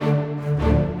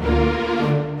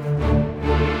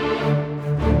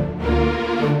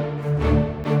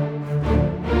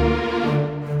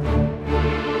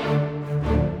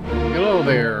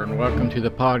to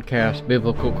the podcast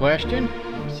Biblical Question.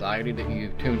 I'm excited that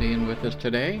you've tuned in with us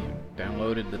today,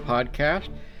 downloaded the podcast.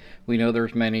 We know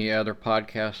there's many other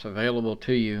podcasts available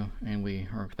to you, and we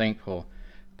are thankful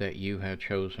that you have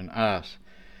chosen us.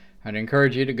 I'd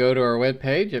encourage you to go to our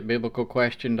webpage at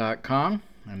biblicalquestion.com,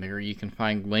 and there you can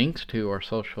find links to our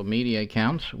social media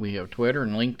accounts. We have Twitter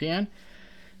and LinkedIn,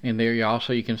 and there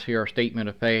you can see our statement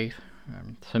of faith.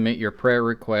 Submit your prayer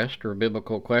request or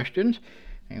biblical questions.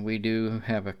 And we do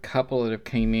have a couple that have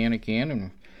came in again,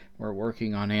 and we're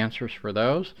working on answers for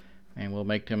those, and we'll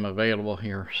make them available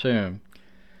here soon.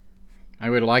 I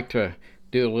would like to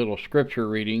do a little scripture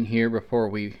reading here before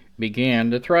we begin.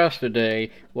 The thrust today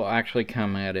will actually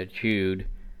come out of Jude.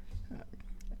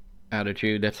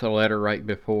 That's the letter right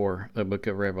before the book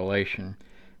of Revelation.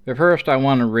 But first I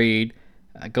want to read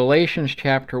Galatians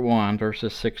chapter 1,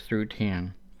 verses 6 through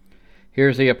 10.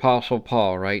 Here's the Apostle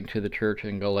Paul writing to the church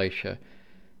in Galatia.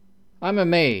 I'm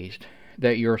amazed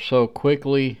that you're so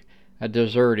quickly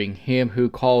deserting him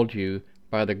who called you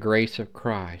by the grace of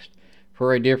Christ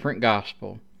for a different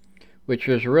gospel, which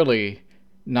is really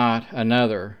not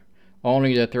another,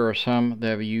 only that there are some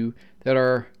of you that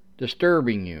are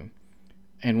disturbing you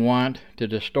and want to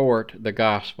distort the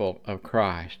gospel of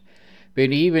Christ.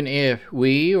 But even if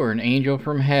we or an angel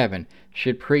from heaven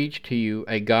should preach to you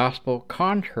a gospel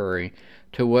contrary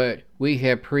to what we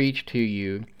have preached to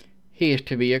you, he is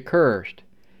to be accursed.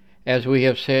 As we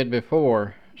have said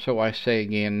before, so I say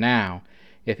again now,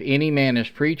 if any man is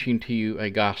preaching to you a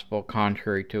gospel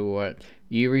contrary to what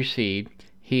you received,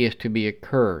 he is to be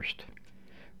accursed.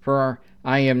 For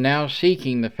I am now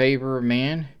seeking the favor of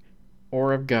man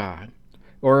or of God,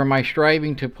 or am I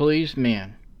striving to please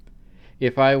men?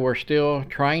 If I were still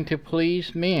trying to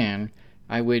please men,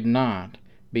 I would not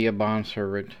be a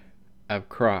bondservant of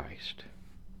Christ.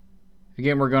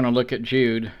 Again, we're going to look at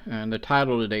Jude, and the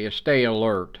title today is Stay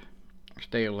Alert.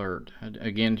 Stay alert.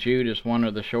 Again, Jude is one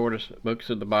of the shortest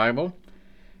books of the Bible,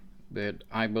 but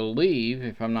I believe,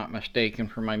 if I'm not mistaken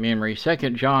from my memory, 2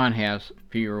 John has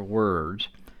fewer words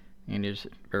and is a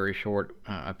very short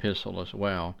epistle as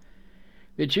well.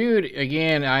 But Jude,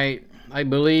 again, I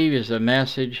believe is a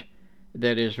message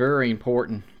that is very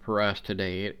important for us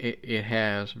today. It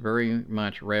has very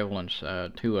much relevance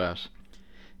to us.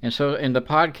 And so in the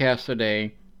podcast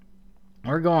today,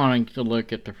 we're going to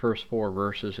look at the first 4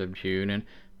 verses of Jude, and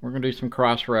we're going to do some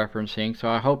cross-referencing. So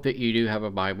I hope that you do have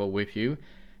a Bible with you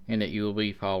and that you will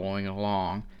be following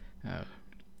along.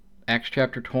 Acts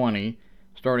chapter 20,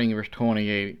 starting in verse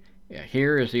 28.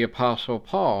 Here is the Apostle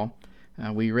Paul.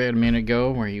 We read a minute ago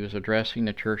where he was addressing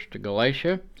the church to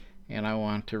Galatia, and I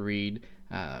want to read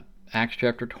Acts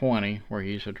chapter 20 where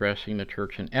he's addressing the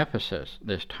church in Ephesus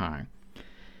this time.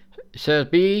 It says,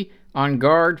 Be on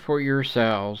guard for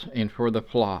yourselves and for the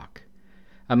flock,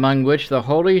 among which the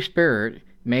Holy Spirit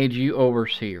made you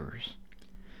overseers,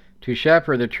 to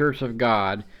shepherd the church of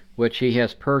God, which he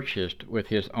has purchased with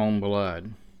his own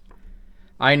blood.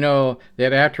 I know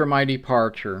that after my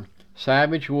departure,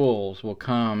 savage wolves will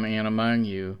come in among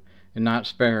you, and not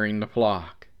sparing the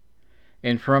flock.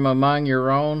 And from among your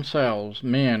own selves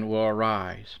men will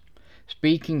arise,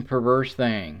 speaking perverse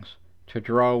things, to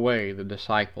draw away the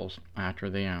disciples after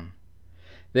them.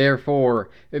 Therefore,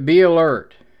 be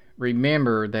alert.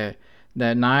 Remember that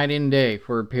night and day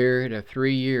for a period of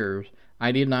 3 years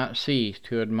I did not cease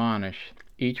to admonish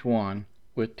each one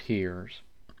with tears.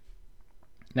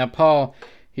 Now Paul,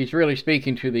 he's really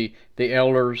speaking to the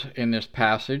elders in this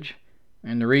passage.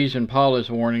 And the reason Paul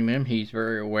is warning them, he's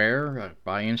very aware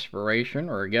by inspiration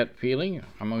or a gut feeling.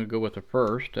 I'm going to go with the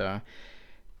first.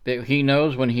 That he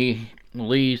knows when he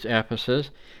leaves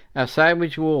Ephesus,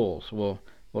 savage wolves will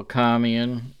come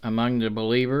in among the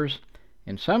believers,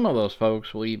 and some of those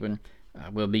folks will even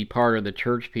will be part of the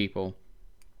church people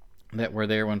that were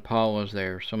there when Paul was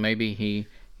there. So maybe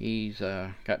he's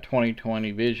got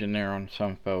 20/20 vision there on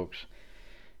some folks.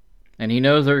 And he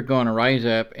knows they're going to rise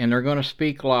up and they're going to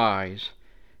speak lies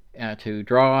to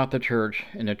draw out the church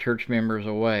and the church members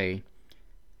away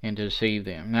and to deceive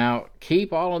them. Now,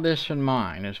 keep all of this in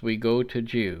mind as we go to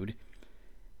Jude,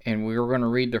 and we're going to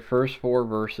read the first 4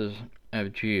 verses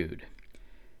of Jude. It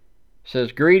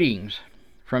says, Greetings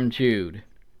from Jude,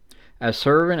 a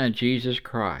servant of Jesus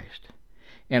Christ,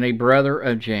 and a brother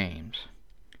of James,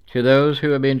 to those who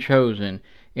have been chosen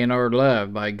and are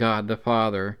loved by God the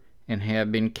Father, and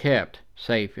have been kept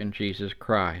safe in Jesus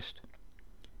Christ.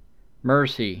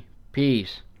 Mercy,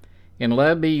 peace, and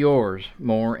love be yours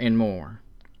more and more.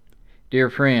 Dear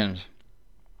friends,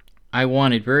 I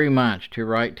wanted very much to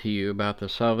write to you about the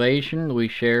salvation we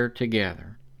share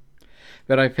together,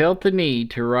 but I felt the need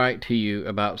to write to you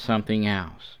about something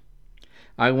else.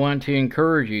 I want to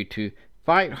encourage you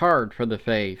Fight hard for the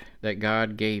faith that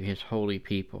God gave his holy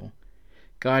people.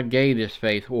 God gave this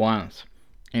faith once,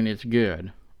 and it's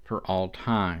good for all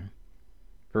time.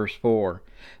 Verse 4,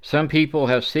 some people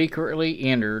have secretly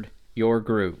entered your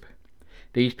group.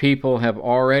 These people have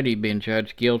already been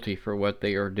judged guilty for what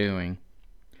they are doing.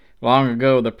 Long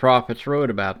ago the prophets wrote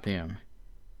about them.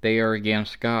 They are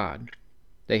against God.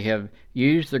 They have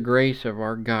used the grace of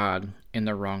our God in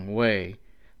the wrong way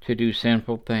to do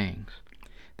sinful things.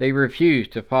 They refuse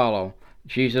to follow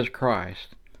Jesus Christ,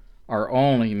 our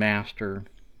only Master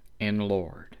and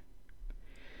Lord.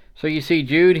 So you see,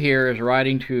 Jude here is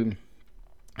writing to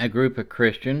a group of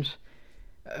Christians.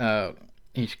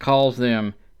 He calls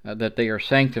them that they are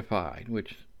sanctified,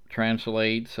 which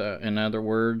translates, in other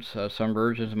words, some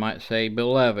versions might say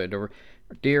beloved or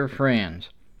dear friends,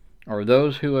 or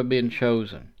those who have been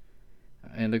chosen.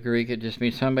 In the Greek, it just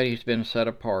means somebody who's been set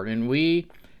apart. And we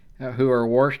who are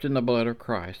washed in the blood of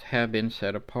Christ have been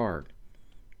set apart.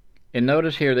 And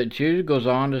notice here that Jude goes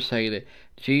on to say that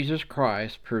Jesus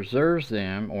Christ preserves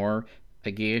them, or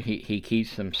again, he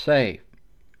keeps them safe.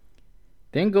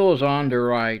 Then goes on to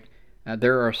write,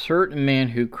 there are certain men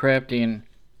who crept in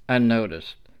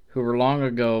unnoticed, who were long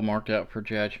ago marked out for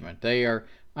judgment. They are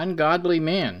ungodly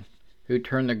men who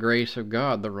turn the grace of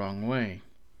God the wrong way.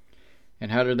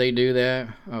 And how do they do that?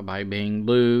 By being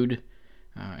lewd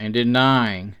and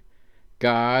denying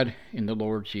God and the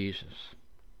Lord Jesus.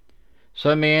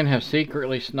 Some men have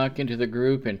secretly snuck into the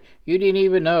group and you didn't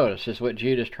even notice, is what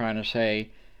Jude is trying to say.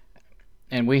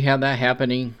 And we have that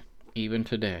happening even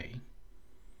today.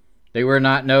 They were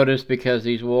not noticed because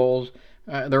these wolves,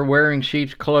 they're wearing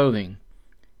sheep's clothing.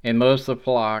 And most of the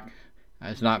flock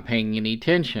is not paying any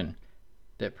attention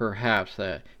that perhaps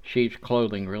that sheep's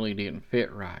clothing really didn't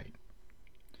fit right.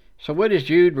 So what is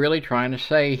Jude really trying to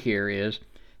say here is,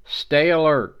 stay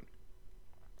alert.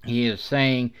 He is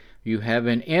saying you have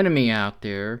an enemy out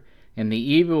there, and the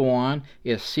evil one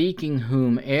is seeking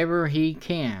whomever he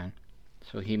can,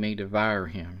 so he may devour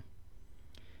him.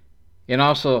 And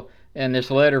also, in this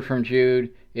letter from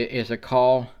Jude, it is a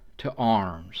call to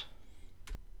arms.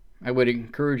 I would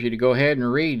encourage you to go ahead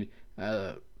and read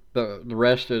the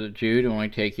rest of Jude. It will only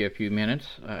take you a few minutes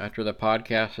after the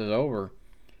podcast is over.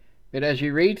 But as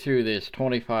you read through this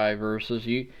 25 verses,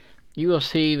 you will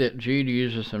see that Jude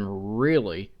uses some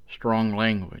really strong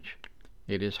language.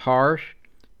 It is harsh,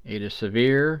 it is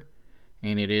severe,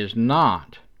 and it is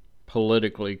not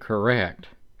politically correct.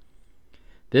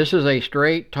 This is a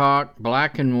straight talk,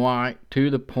 black and white, to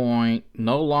the point,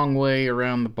 no long way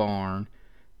around the barn.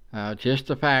 Just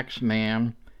the facts,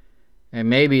 ma'am. And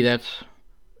maybe that's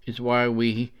why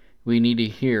we need to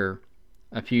hear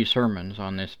a few sermons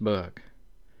on this book.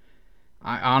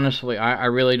 I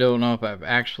really don't know if I've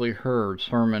actually heard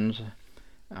sermons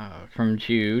from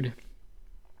Jude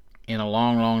in a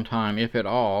long, long time, if at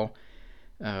all.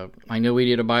 I know we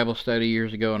did a Bible study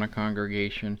years ago in a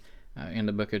congregation in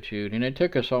the book of Jude, and it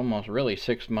took us almost really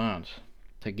 6 months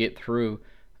to get through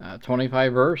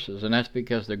 25 verses, and that's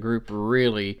because the group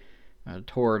really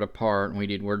tore it apart, and we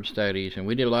did word studies, and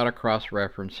we did a lot of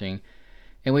cross-referencing,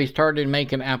 and we started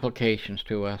making applications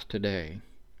to us today.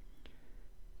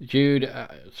 Jude,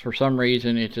 for some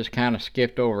reason, it just kind of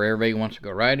skipped over. Everybody wants to go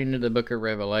right into the book of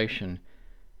Revelation.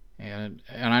 And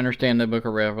I understand the book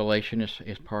of Revelation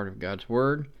is part of God's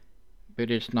Word,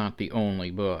 but it's not the only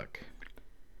book.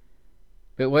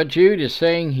 But what Jude is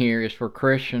saying here is for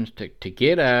Christians to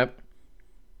get up,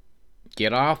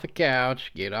 get off the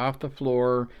couch, get off the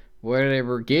floor,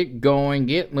 whatever, get going,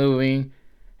 get moving,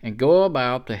 and go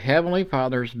about the Heavenly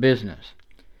Father's business.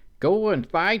 Go and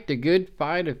fight the good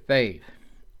fight of faith.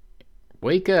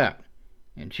 Wake up.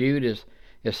 And Jude is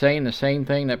saying the same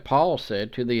thing that Paul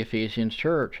said to the Ephesians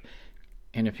church.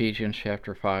 In Ephesians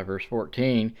chapter 5, verse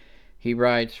 14, he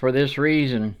writes, for this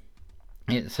reason,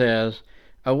 it says,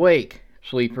 awake,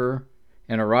 sleeper,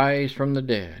 and arise from the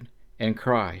dead, and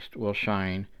Christ will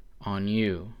shine on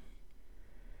you.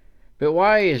 But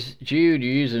why is Jude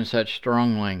using such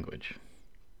strong language?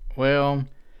 Well,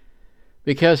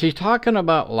 because he's talking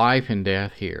about life and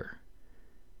death here.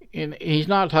 And he's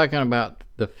not talking about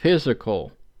the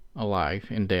physical life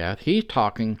and death. He's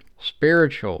talking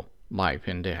spiritual life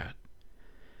and death.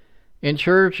 In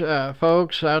church,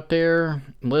 folks out there,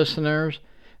 listeners,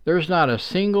 there's not a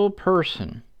single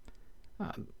person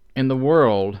in the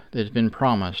world that's been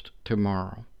promised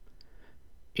tomorrow.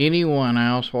 Anyone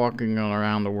else walking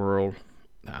around the world,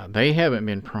 they haven't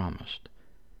been promised.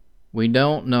 We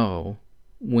don't know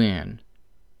when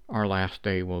our last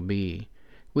day will be.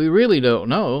 We really don't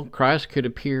know. Christ could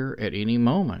appear at any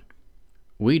moment.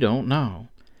 We don't know.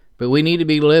 But we need to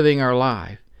be living our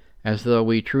life as though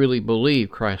we truly believe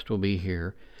Christ will be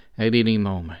here at any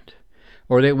moment,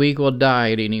 or that we will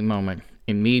die at any moment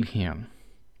and meet him.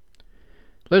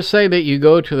 Let's say that you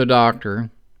go to the doctor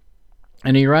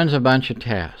and he runs a bunch of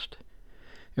tests.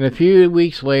 And a few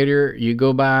weeks later, you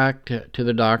go back to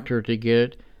the doctor to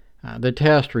get the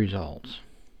test results.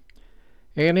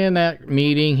 And in that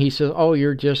meeting, he says, "Oh,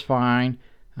 you're just fine.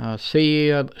 See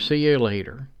you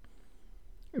later."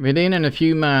 But then in a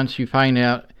few months, you find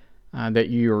out that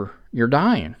you're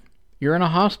dying. You're in a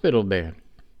hospital bed.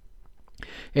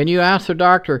 And you ask the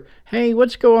doctor, "Hey,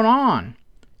 what's going on?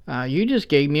 You just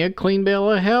gave me a clean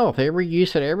bill of health. You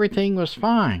said everything was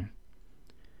fine."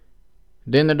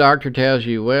 Then the doctor tells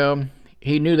you, well,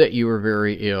 he knew that you were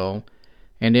very ill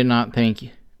and did not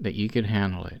think that you could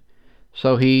handle it.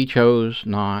 So he chose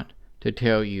not to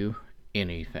tell you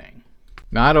anything.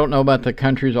 Now, I don't know about the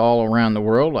countries all around the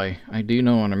world. I do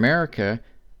know in America,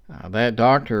 that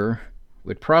doctor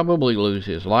would probably lose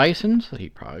his license. He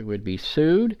probably would be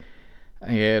sued.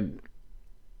 And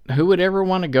who would ever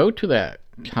want to go to that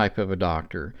type of a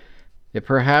doctor? That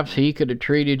perhaps he could have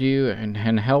treated you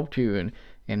and helped you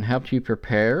and helped you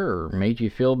prepare or made you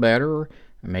feel better. Or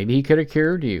maybe he could have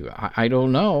cured you. I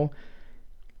don't know.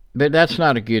 But that's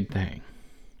not a good thing.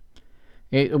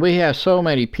 We have so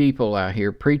many people out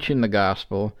here preaching the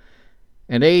gospel,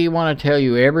 and they want to tell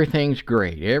you everything's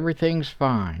great, everything's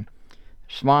fine.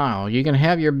 Smile, you can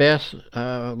have your best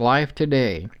life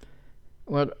today.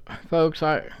 Well, folks,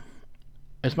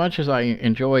 as much as I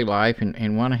enjoy life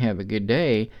and want to have a good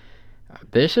day,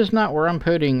 this is not where I'm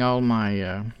putting all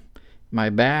my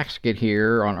basket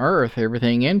here on earth,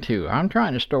 everything into. I'm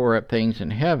trying to store up things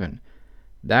in heaven.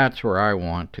 That's where I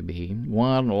want to be,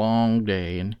 one long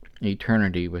day in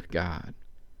eternity with God.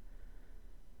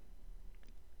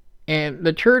 And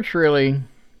the church really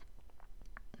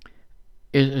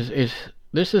is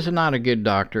this is not a good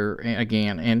doctor,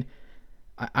 again, and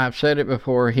I've said it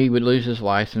before, he would lose his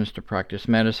license to practice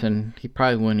medicine. He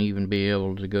probably wouldn't even be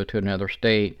able to go to another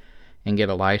state and get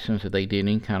a license if they did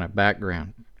any kind of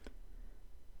background.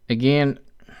 Again,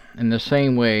 in the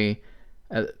same way,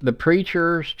 the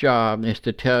preacher's job is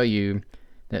to tell you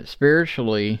that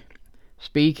spiritually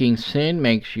speaking, sin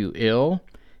makes you ill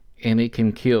and it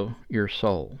can kill your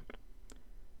soul.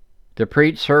 To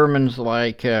preach sermons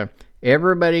like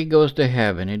everybody goes to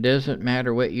heaven, it doesn't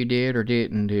matter what you did or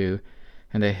didn't do,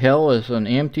 and that hell is an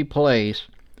empty place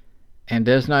and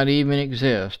does not even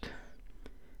exist.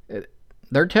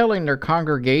 They're telling their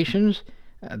congregations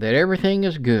that everything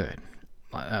is good.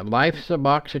 Life's a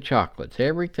box of chocolates.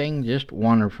 Everything just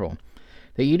wonderful.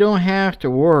 That you don't have to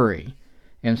worry.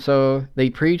 And so they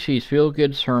preach these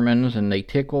feel-good sermons and they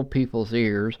tickle people's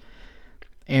ears.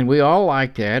 And we all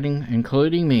like that,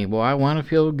 including me. Well, I want to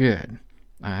feel good.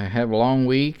 I have a long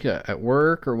week at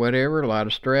work or whatever, a lot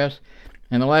of stress.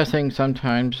 And the last thing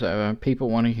sometimes people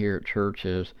want to hear at church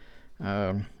is,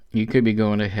 you could be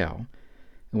going to hell.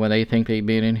 When they think they've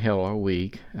been in hell all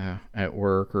week at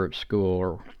work or at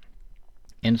school.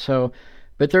 And so,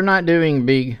 but they're not doing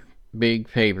big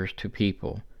favors to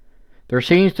people. There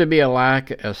seems to be a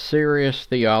lack of serious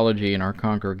theology in our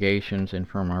congregations and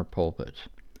from our pulpits.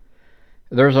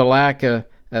 There's a lack of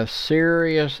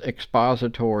serious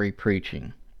expository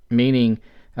preaching, meaning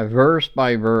a verse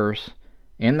by verse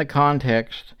in the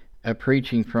context of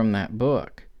preaching from that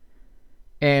book.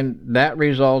 And that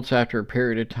results after a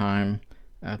period of time,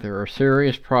 there are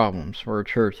serious problems for a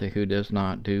church who does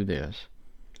not do this.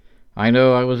 I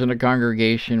know I was in a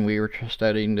congregation, we were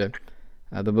studying the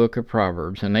book of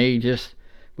Proverbs, and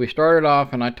we started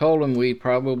off, and I told them we'd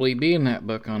probably be in that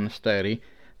book on the study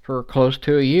for close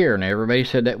to a year, and everybody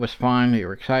said that was fine, they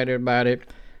were excited about it.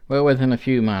 Well, within a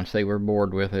few months, they were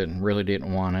bored with it and really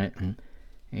didn't want it,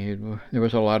 and there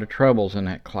was a lot of troubles in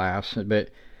that class. But,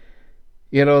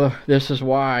 this is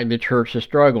why the church is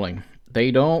struggling.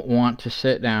 They don't want to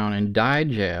sit down and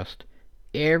digest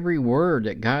every word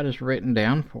that God has written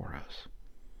down for us.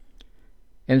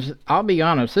 And I'll be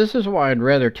honest, this is why I'd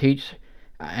rather teach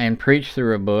and preach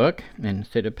through a book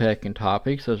instead of picking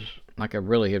topics, like I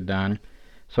really have done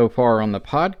so far on the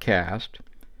podcast.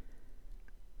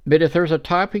 But if there's a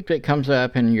topic that comes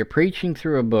up and you're preaching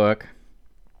through a book,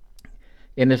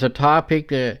 and it's a topic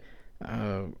that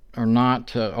are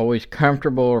not always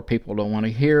comfortable or people don't want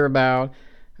to hear about,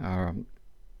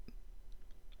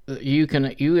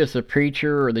 you as the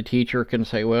preacher or the teacher can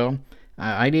say, well,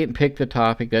 I didn't pick the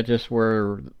topic, that's just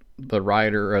where the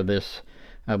writer of this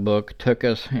book took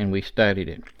us and we studied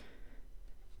it.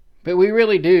 But we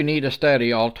really do need to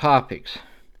study all topics.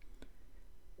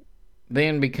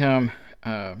 Then become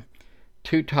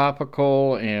too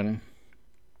topical and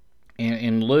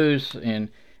loose and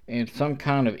in some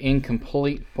kind of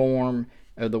incomplete form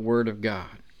of the Word of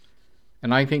God.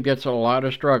 And I think that's a lot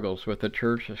of struggles with the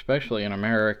church, especially in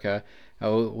America.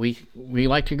 We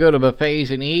like to go to buffets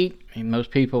and eat, and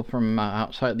most people from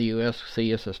outside the U.S.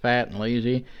 see us as fat and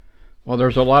lazy. Well,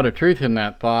 there's a lot of truth in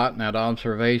that thought and that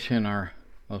observation, our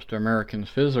most Americans'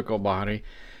 physical body.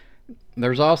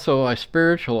 There's also a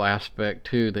spiritual aspect,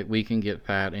 too, that we can get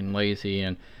fat and lazy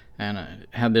and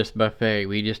have this buffet.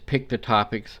 We just pick the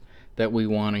topics that we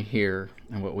want to hear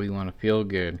and what we want to feel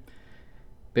good.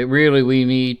 But really, we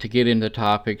need to get into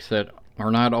topics that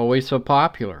are not always so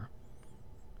popular.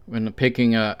 When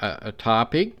picking a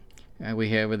topic, we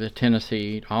have a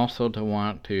tendency also to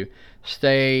want to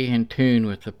stay in tune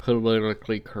with the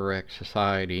politically correct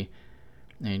society.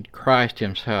 And Christ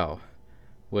himself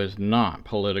was not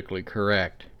politically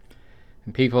correct.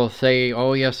 And people say,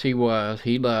 oh yes he was,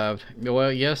 he loved.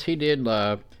 Well, yes he did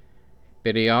love,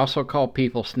 but he also called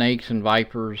people snakes and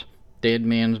vipers, dead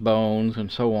men's bones,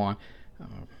 and so on.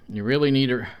 You really need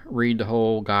to read the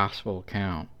whole gospel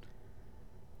account.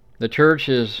 The church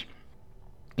is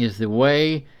the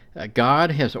way that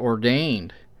God has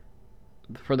ordained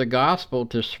for the gospel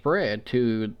to spread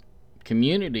to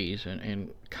communities and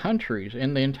countries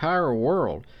in the entire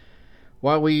world.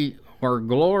 While we are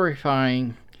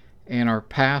glorifying in our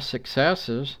past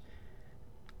successes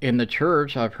in the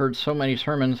church, I've heard so many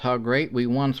sermons how great we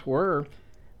once were,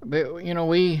 but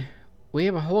we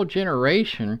have a whole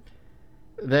generation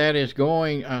that is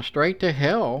going straight to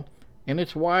hell, and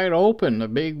it's wide open. The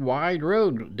big wide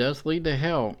road does lead to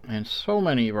hell, and so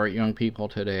many of our young people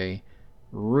today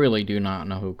really do not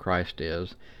know who Christ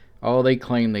is. Oh, they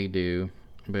claim they do,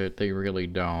 but they really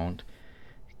don't,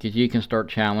 because you can start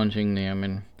challenging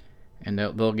them, and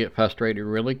they'll get frustrated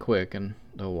really quick, and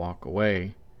they'll walk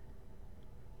away.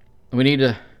 We need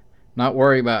to not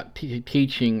worry about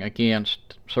teaching against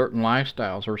certain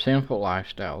lifestyles or sinful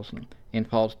lifestyles and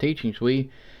false teachings. We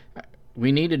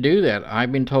need to do that.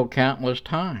 I've been told countless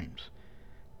times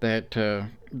that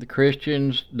the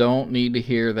Christians don't need to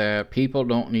hear that, people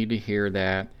don't need to hear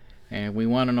that, and we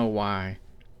want to know why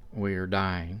we are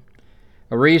dying.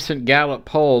 A recent Gallup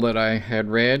poll that I had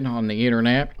read on the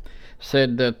internet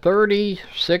said that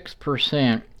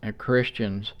 36% of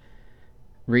Christians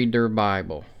read their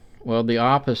Bible. Well, the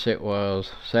opposite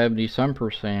was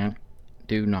 70-some%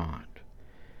 do not.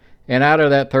 And out of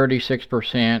that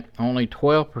 36%, only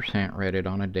 12% read it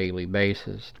on a daily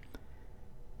basis.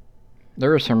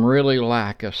 There is some really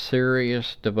lack of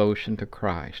serious devotion to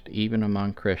Christ, even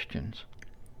among Christians.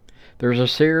 There's a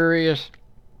serious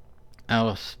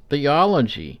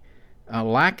theology, a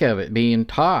lack of it being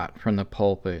taught from the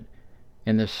pulpit,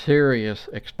 and the serious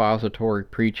expository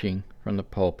preaching from the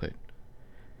pulpit.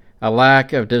 A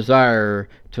lack of desire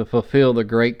to fulfill the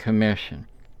Great Commission.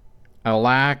 A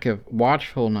lack of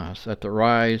watchfulness at the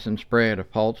rise and spread of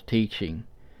false teaching,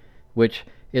 which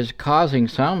is causing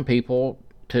some people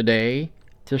today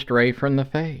to stray from the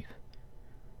faith.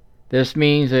 This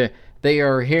means that they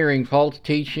are hearing false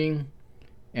teaching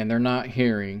and they're not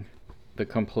hearing the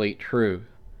complete truth.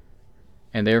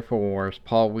 And therefore, as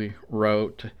Paul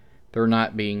wrote, they're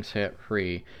not being set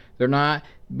free. They're not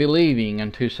believing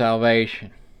unto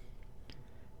salvation.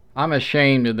 I'm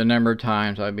ashamed of the number of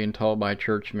times I've been told by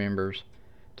church members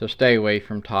to stay away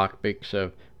from topics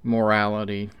of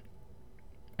morality,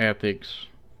 ethics,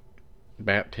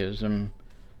 baptism.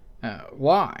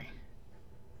 Why?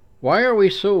 Why are we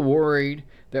so worried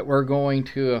that we're going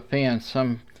to offend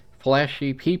some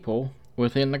fleshy people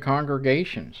within the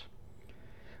congregations?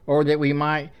 Or that we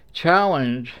might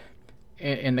challenge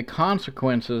in the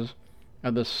consequences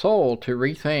of the soul to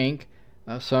rethink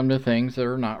some of the things that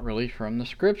are not really from the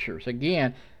Scriptures.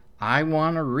 Again, I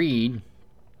want to read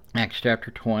Acts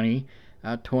chapter 20,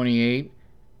 28,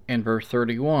 and verse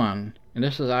 31. And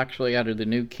this is actually out of the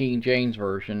New King James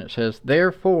Version. It says,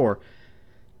 "Therefore,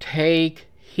 take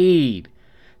heed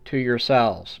to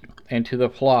yourselves and to the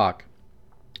flock,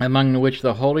 among which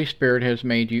the Holy Spirit has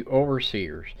made you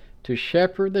overseers, to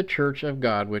shepherd the church of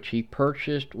God, which he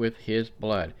purchased with his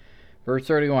blood." Verse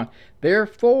 31,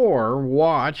 "Therefore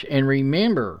watch and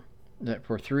remember that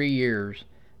for 3 years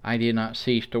I did not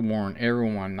cease to warn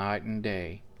everyone night and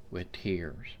day with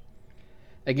tears."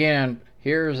 Again,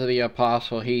 here's the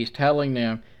apostle. He's telling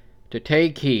them to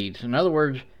take heed. In other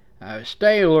words,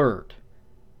 stay alert.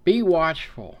 Be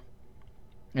watchful.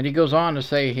 And he goes on to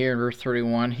say here in verse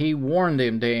 31, he warned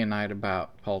them day and night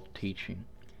about false teaching.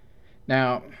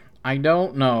 Now, I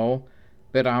don't know,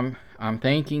 but I'm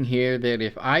thinking here that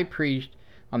if I preached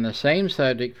on the same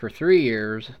subject for 3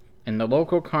 years in the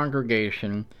local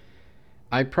congregation,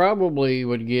 I probably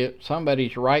would get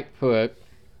somebody's right foot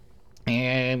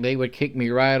and they would kick me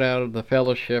right out of the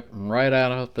fellowship and right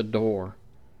out of the door.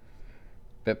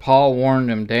 But Paul warned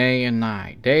them day and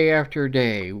night, day after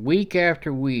day, week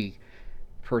after week,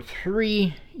 for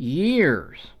 3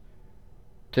 years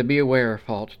to be aware of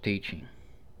false teaching.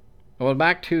 Well,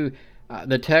 back to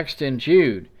the text in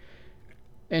Jude.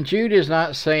 And Jude is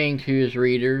not saying to his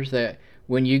readers that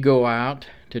when you go out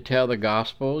to tell the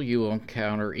gospel, you will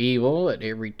encounter evil at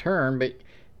every turn, but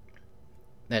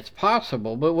that's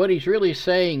possible. But what he's really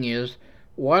saying is,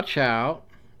 watch out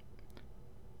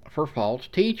for false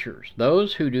teachers,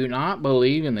 those who do not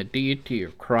believe in the deity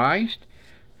of Christ.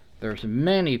 There's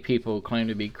many people who claim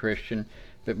to be Christian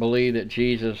that believe that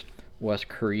Jesus was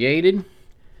created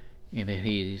and that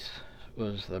he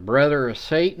was the brother of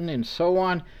Satan and so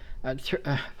on.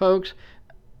 Folks,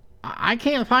 I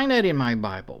can't find that in my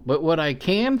Bible, but what I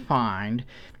can find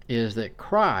is that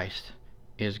Christ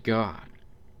is God.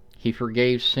 He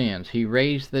forgave sins. He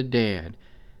raised the dead.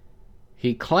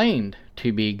 He claimed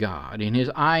to be God in his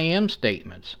I am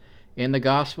statements in the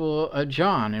Gospel of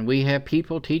John. And we have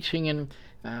people teaching in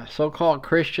so-called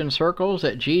Christian circles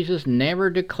that Jesus never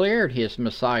declared his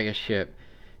messiahship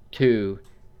to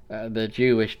the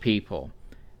Jewish people.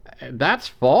 That's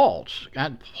false.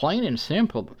 Plain and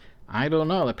simple. I don't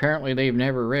know. Apparently they've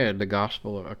never read the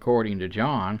Gospel according to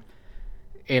John.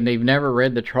 And they've never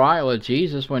read the trial of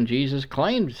Jesus when Jesus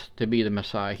claims to be the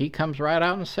Messiah. He comes right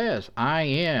out and says, I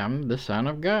am the Son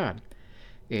of God.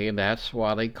 And that's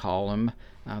why they call him,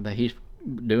 that he's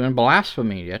doing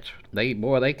blasphemy.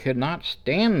 They could not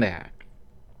stand that.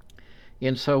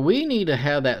 And so we need to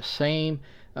have that same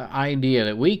idea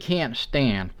that we can't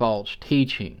stand false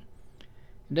teaching.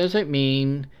 It doesn't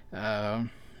mean that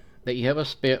you have a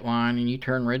spit line and you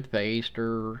turn red-faced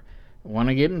or want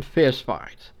to get in fist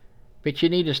fights. But you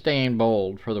need to stand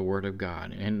bold for the Word of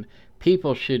God, and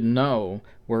people should know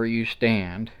where you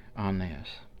stand on this.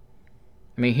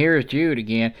 I mean, here's Jude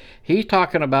again. He's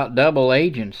talking about double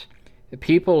agents,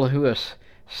 people who have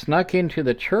snuck into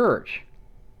the church.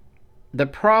 The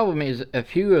problem is a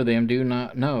few of them do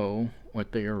not know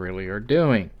what they really are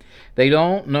doing. They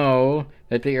don't know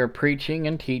that they are preaching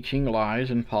and teaching lies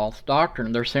and false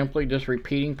doctrine. They're simply just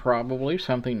repeating probably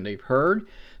something they've heard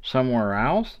somewhere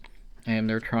else, and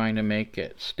they're trying to make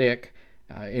it stick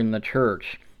in the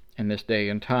church in this day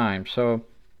and time. So,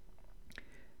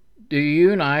 do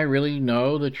you and I really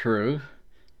know the truth?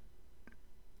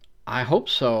 I hope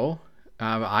so.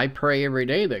 I pray every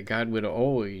day that God would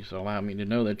always allow me to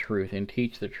know the truth and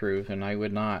teach the truth, and I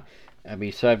would not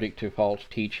be subject to false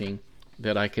teaching,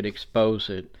 that I could expose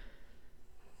it.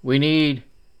 We need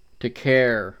to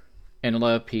care and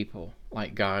love people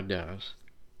like God does.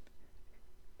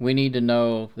 We need to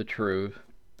know the truth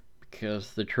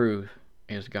because the truth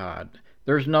is God.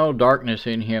 There's no darkness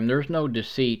in him. There's no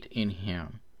deceit in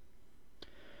him.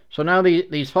 So now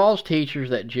these false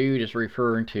teachers that Jude is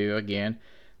referring to, again,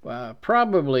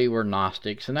 probably were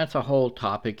Gnostics, and that's a whole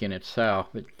topic in itself.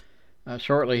 But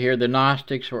shortly here, the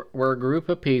Gnostics were a group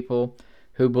of people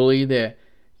who believed that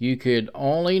you could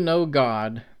only know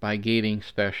God by getting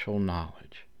special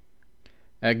knowledge.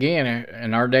 Again,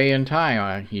 in our day and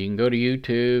time, you can go to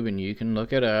YouTube and you can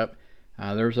look it up.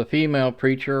 There's a female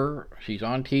preacher. She's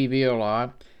on TV a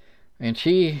lot. And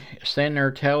she's sitting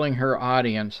there telling her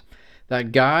audience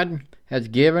that God has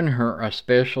given her a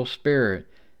special spirit.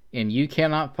 And you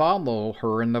cannot follow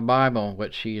her in the Bible,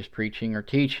 what she is preaching or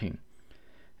teaching.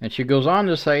 And she goes on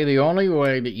to say the only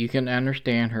way that you can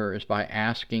understand her is by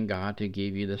asking God to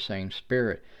give you the same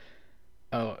spirit.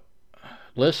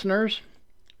 Listeners,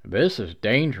 this is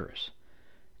dangerous.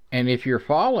 And if you're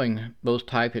following those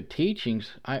type of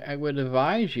teachings, I would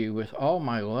advise you with all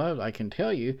my love, I can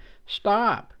tell you,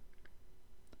 stop.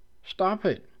 Stop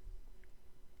it.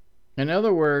 In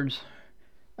other words,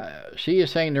 she is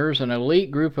saying there's an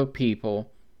elite group of people,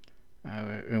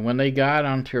 and when they got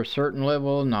onto a certain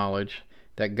level of knowledge,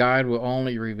 that God will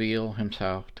only reveal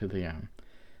himself to them.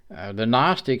 The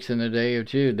Gnostics in the day of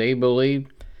Jude, they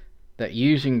believed that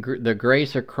using the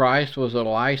grace of Christ was a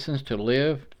license to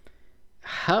live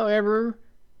however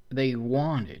they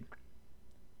wanted.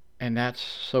 And that's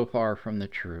so far from the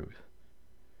truth.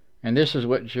 And this is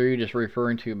what Jude is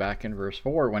referring to back in verse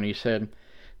 4 when he said,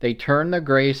 they turned the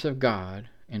grace of God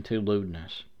into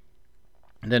lewdness.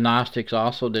 The Gnostics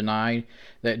also denied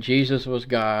that Jesus was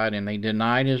God, and they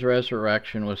denied his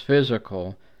resurrection was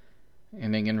physical.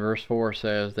 And then in verse 4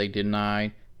 says they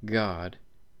denied God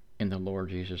in the Lord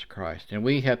Jesus Christ. And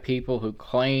we have people who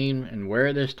claim and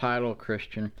wear this title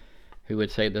Christian who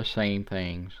would say the same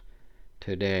things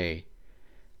today.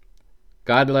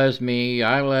 God loves me,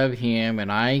 I love him,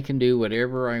 and I can do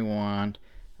whatever I want.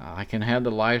 I can have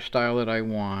the lifestyle that I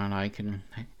want. I can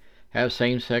have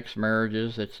same-sex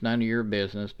marriages. It's none of your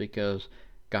business because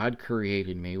God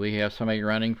created me. We have somebody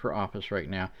running for office right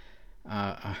now.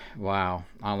 Wow.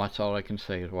 That's all I can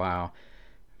say is wow.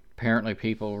 Apparently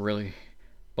people really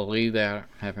believe that,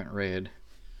 haven't read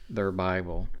their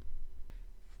Bible.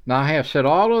 Now I have said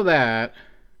all of that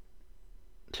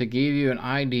to give you an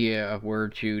idea of where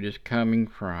Jude is coming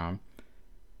from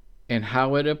and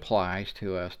how it applies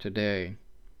to us today.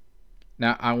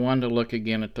 Now I want to look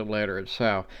again at the letter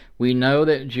itself. We know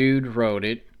that Jude wrote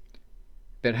it,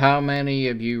 but how many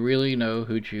of you really know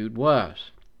who Jude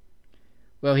was?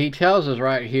 Well, he tells us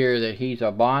right here that he's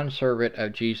a bondservant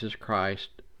of Jesus Christ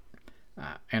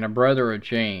and a brother of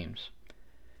James.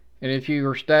 And if you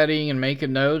were studying and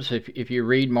making notes, if you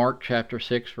read Mark chapter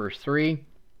 6, verse 3,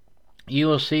 you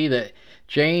will see that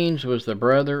James was the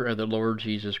brother of the Lord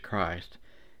Jesus Christ.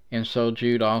 And so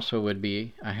Jude also would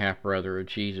be a half-brother of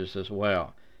Jesus as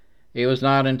well. It was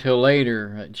not until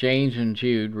later that James and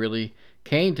Jude really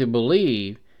came to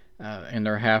believe in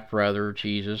their half-brother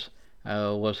Jesus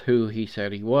was who he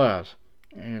said he was.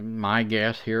 And my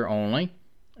guess here only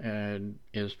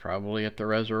is probably at the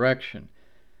resurrection.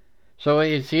 So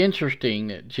it's interesting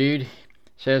that Jude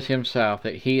says himself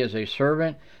that he is a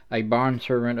servant, a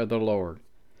bondservant of the Lord.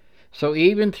 So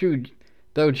even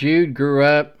though Jude grew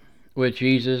up with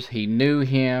Jesus, he knew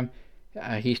him,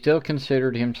 he still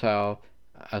considered himself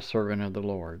a servant of the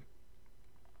Lord.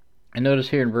 And notice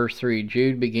here in verse 3,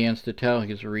 Jude begins to tell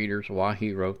his readers why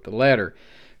he wrote the letter.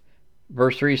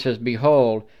 Verse 3 says,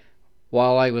 "Behold,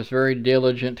 while I was very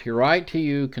diligent to write to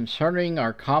you concerning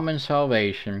our common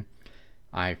salvation,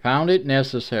 I found it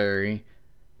necessary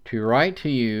to write to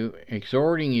you,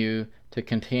 exhorting you to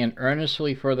contend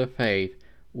earnestly for the faith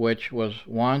which was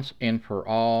once and for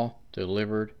all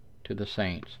delivered to the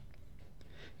saints."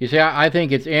 You see, I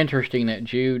think it's interesting that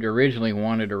Jude originally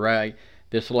wanted to write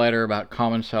this letter about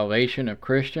common salvation of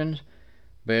Christians,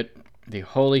 but the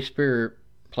Holy Spirit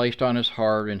placed on his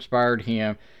heart, inspired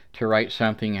him to write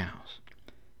something else.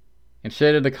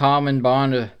 Instead of the common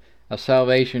bond of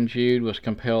salvation, Jude was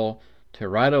compelled to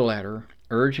write a letter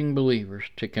urging believers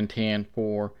to contend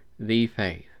for the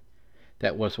faith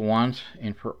that was once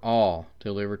and for all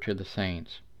delivered to the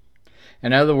saints.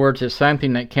 In other words, it's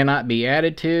something that cannot be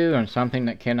added to and something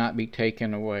that cannot be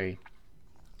taken away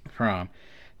from.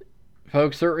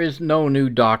 Folks, there is no new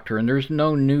doctrine. There's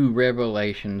no new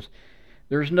revelations.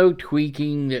 There's no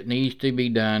tweaking that needs to be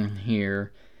done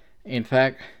here. In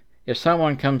fact, if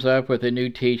someone comes up with a new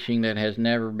teaching that has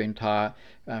never been taught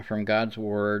from God's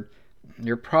Word,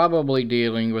 you're probably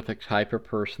dealing with the type of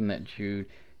person that Jude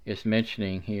is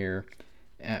mentioning here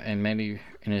in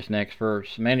his next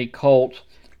verse. Many cults,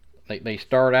 they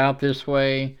start out this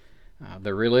way.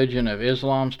 The religion of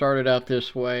Islam started out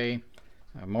this way.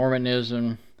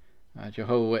 Mormonism,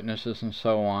 Jehovah's Witnesses, and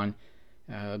so on.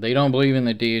 They don't believe in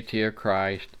the deity of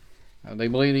Christ. They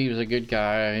believe he was a good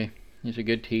guy, he's a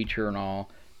good teacher and all,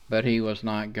 but he was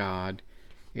not God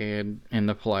in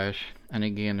the flesh. And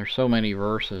again, there's so many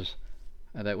verses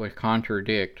that would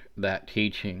contradict that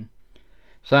teaching.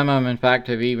 Some of them, in fact,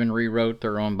 have even rewrote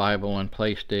their own Bible and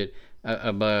placed it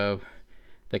above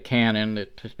the canon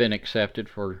that has been accepted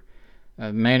for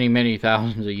many, many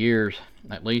thousands of years,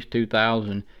 at least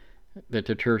 2,000, that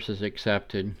the church has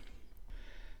accepted.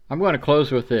 I'm going to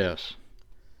close with this.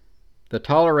 The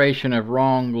toleration of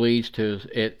wrong leads to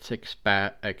its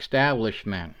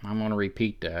establishment. I'm going to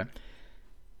repeat that.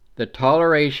 The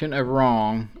toleration of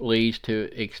wrong leads to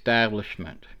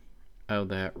establishment of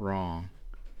that wrong.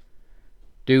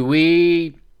 Do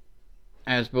we,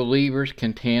 as believers,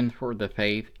 contend for the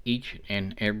faith each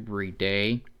and every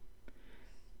day?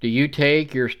 Do you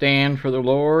take your stand for the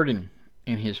Lord and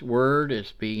His Word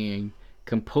as being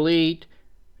complete,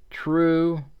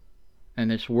 true,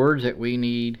 and it's words that we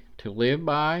need to live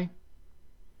by?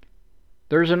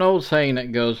 There's an old saying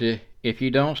that goes, if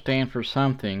you don't stand for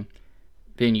something,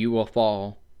 then you will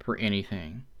fall for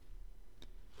anything.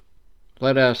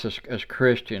 Let us as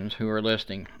Christians who are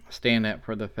listening stand up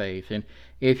for the faith. And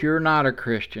if you're not a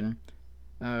Christian,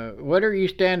 what are you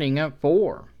standing up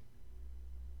for?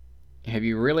 Have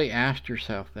you really asked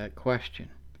yourself that question?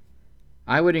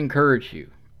 I would encourage you,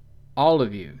 all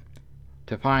of you,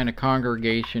 to find a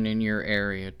congregation in your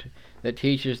area that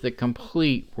teaches the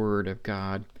complete Word of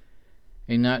God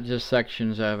and not just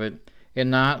sections of it, and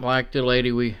not like the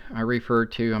lady I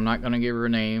referred to. I'm not going to give her a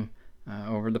name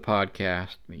over the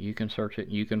podcast, but you can search it,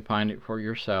 you can find it for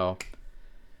yourself.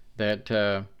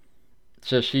 That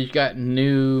says she's got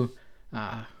new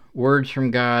words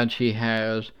from God, she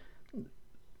has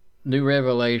new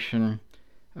revelation,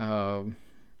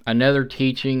 Another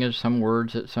teaching is some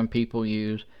words that some people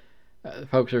use.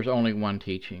 Folks, there's only one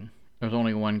teaching. There's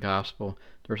only one gospel.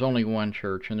 There's only one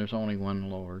church, and there's only one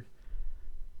Lord.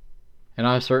 And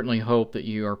I certainly hope that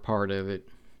you are part of it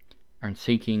and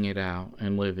seeking it out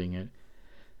and living it.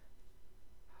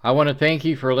 I want to thank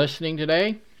you for listening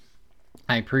today.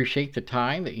 I appreciate the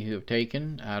time that you have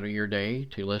taken out of your day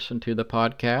to listen to the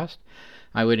podcast.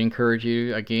 I would encourage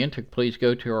you again to please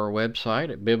go to our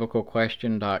website at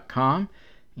biblicalquestion.com,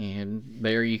 and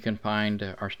there you can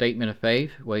find our statement of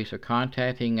faith, ways of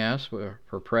contacting us for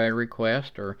prayer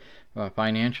requests or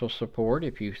financial support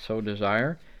if you so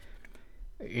desire.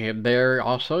 And there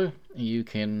also you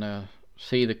can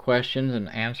see the questions and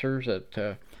answers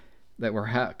that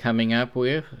we're coming up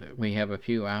with. We have a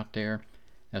few out there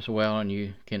as well, and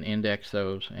you can index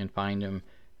those and find them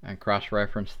and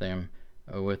cross-reference them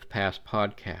with past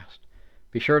podcasts.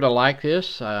 Be sure to like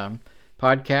this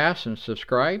podcast and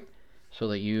subscribe so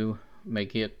that you may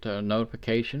get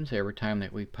notifications every time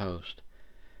that we post.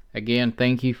 Again,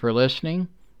 thank you for listening,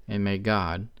 and may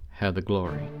God have the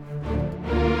glory.